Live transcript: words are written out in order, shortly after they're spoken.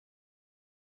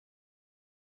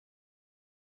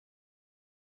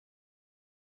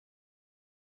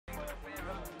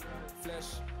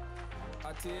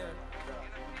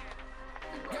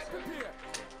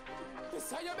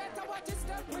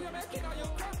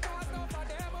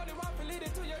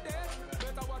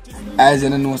As you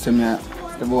know,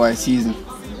 the boy season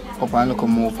up and look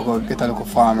move for get a look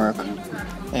farm work.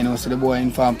 You know, so the boy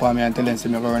inform for me and tell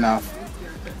him me go run off.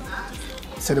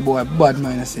 So the boy bad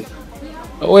mind I say.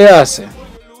 What you say?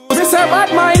 This a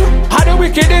bad mind, how the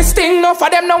wickedest thing. No for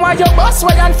them know why your bus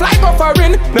way and fly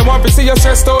buffering. They want to see you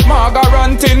stressed out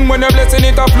margarantin. When you're blessing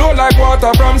it a flow like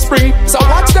water from spring. So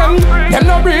watch them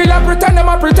no real and pretend them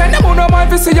a pretend. Them who no mind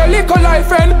to see your little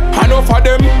life friend. I know for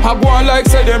them, I go on like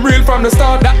say them real from the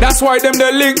start. That's why them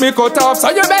they link me cut off. So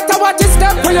you better watch your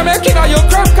step when you're making all your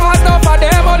crap. Cause no for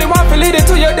them only want to lead it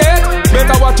to your death.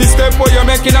 Better watch your step when you're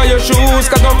making all your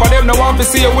shoes. Cause no for them no want to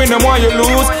see you win them while you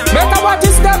lose. Better watch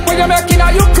your step when you're making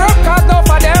all your crap. Cause no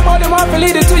for them only want to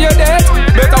lead it to your death.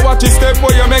 Better watch your step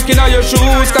when you're making all your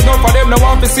shoes. Cause no for them no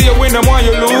want to see you win them while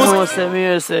you lose. You know, say me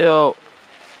here say yo,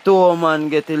 two man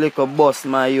get a little bus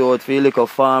my youth for a little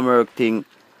farm work thing.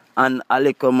 And a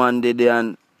little man did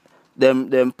and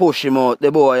them push him out.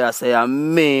 The boy I say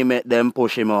and me make them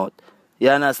push him out. You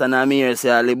understand? And me here say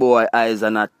a little boy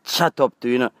Izan a chat up to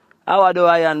you know. How do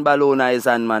iron balloon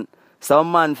Izan man?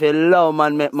 Some man feel low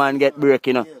man make man get break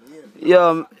you know.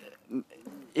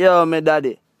 Yo, me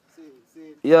daddy.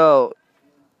 Yo,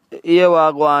 here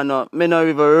what go on now. Me no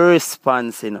even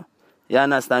response, you know. You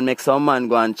understand? Make some man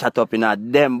go and chat up in a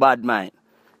them bad mind.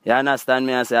 You understand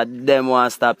me? I say, them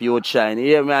want stop you shine. You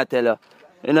hear me? I tell you.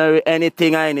 You know,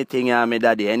 anything or anything, yeah, me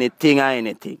daddy. Anything or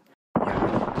anything.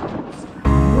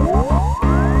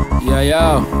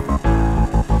 Yo.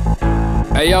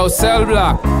 Hey, yo, Cell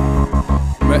Block.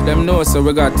 Let them know so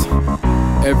we got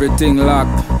everything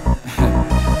locked.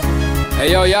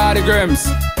 Hey yo, Yardy Grims.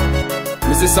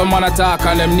 We see someone attack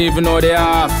and them even know they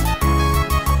have.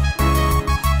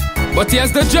 But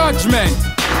here's the judgment.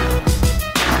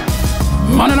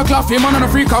 Man on a coffee, man on a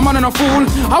freak, man on a fool.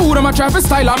 I would my traffic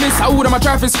style, I miss, I would my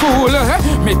traffic school.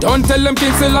 Me don't tell them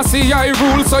things till I see I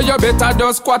rule. So you better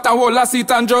just squat and hold a seat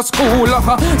and just cool.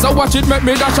 So watch it make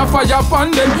me dash a fire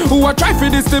upon them. Who a try for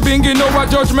this to bring in our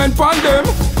judgment upon them.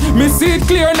 Me see it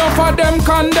clear enough for them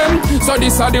condemn. So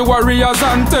this are the warriors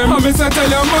anthem. And me say tell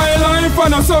you my life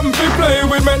and not something to play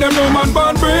with. Make them know man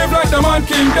born brave like the man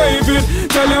King David.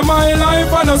 Tell you my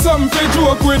life and not something to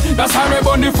joke with. That's how me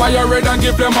burn the fire red and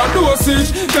give them a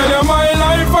dosage. Tell you my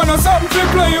life and not something to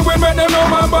play with. Make them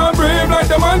know man born brave like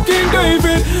the man King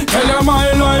David. Tell you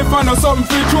my life and not something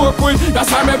to joke with. That's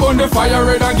how me burn the fire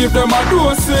red and give them a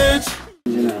dosage.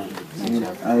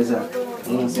 Isaac,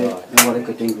 you know say nobody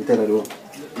could think we tell you.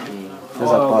 There's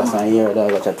a pass and here that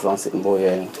I got chat from sitting boy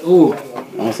here. Who?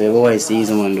 I say boy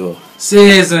season man though.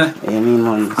 Season? Yeah, you mean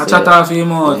man. I chat off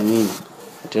him out. Yeah, mean.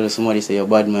 I tell somebody say you're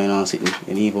bad man and sitting.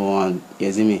 You even want,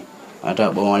 you see me? I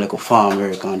talk about one like a farm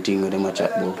work and thing with them a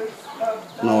chat about.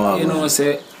 No, you know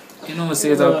say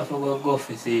it's a go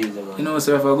for season. You know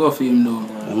say if I go for him though.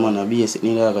 Yeah, man, I be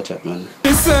sitting there like a chat man.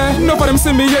 No for them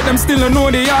see me yet them still don't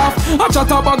know they have. I chat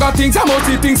about things, I must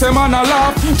see things say man a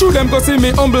laugh. True them go see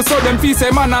me humble so them feel say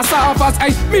man a soft.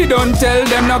 As me don't tell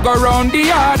them not go round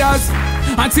the others.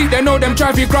 And see they know them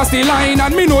try to cross the line.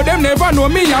 And me know them never know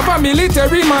me have a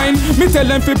military mind. Me tell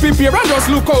them to prepare and just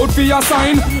look out for your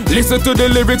sign. Listen to the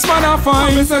lyrics man I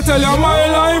find. Me say tell you my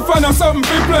life and I'm something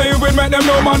to play with. Make them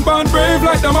know man born brave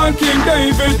like the man King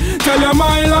David. Tell you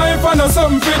my life and I'm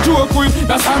something to joke with.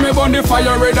 That's how me burn the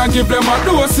fire red and give them a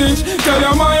dosage. Tell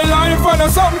you my life and I'm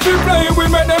something to play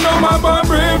with. Make them know man born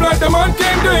brave like the man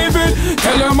King David.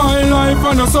 Tell you my life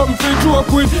and I'm something to joke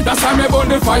with. That's how me burn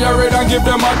the fire red and give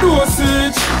them a dosage.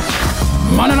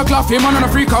 Man on a coffee, man on a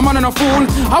freak, man on a fool.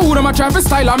 I would my traffic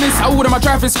style, I miss, I would my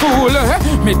traffic school.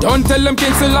 Me don't tell them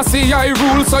things till I see I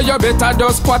rule. So you better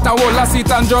just squat and hold a seat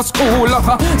and just cool.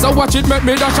 So watch it make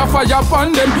me dash a fire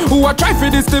upon them. Who a try for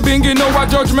this to bring in our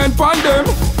judgment upon them.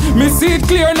 Me see it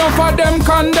clear enough for them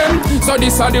condemn. So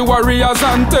this are the warriors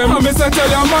anthem. And me say tell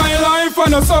you my life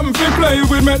and not something to play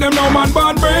with. Make them know man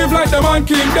born brave like the man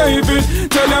King David.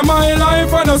 Tell you my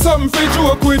life and not something to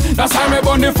joke with. That's how me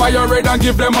burn the fire red and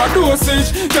give them a dosage.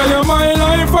 Tell you my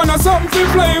life and not something to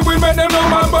play with. Make them know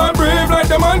man born brave like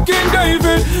the man King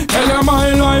David. Tell you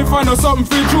my life and not something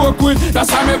to joke with. That's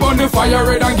how me burn the fire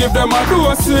red and give them a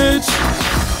dosage.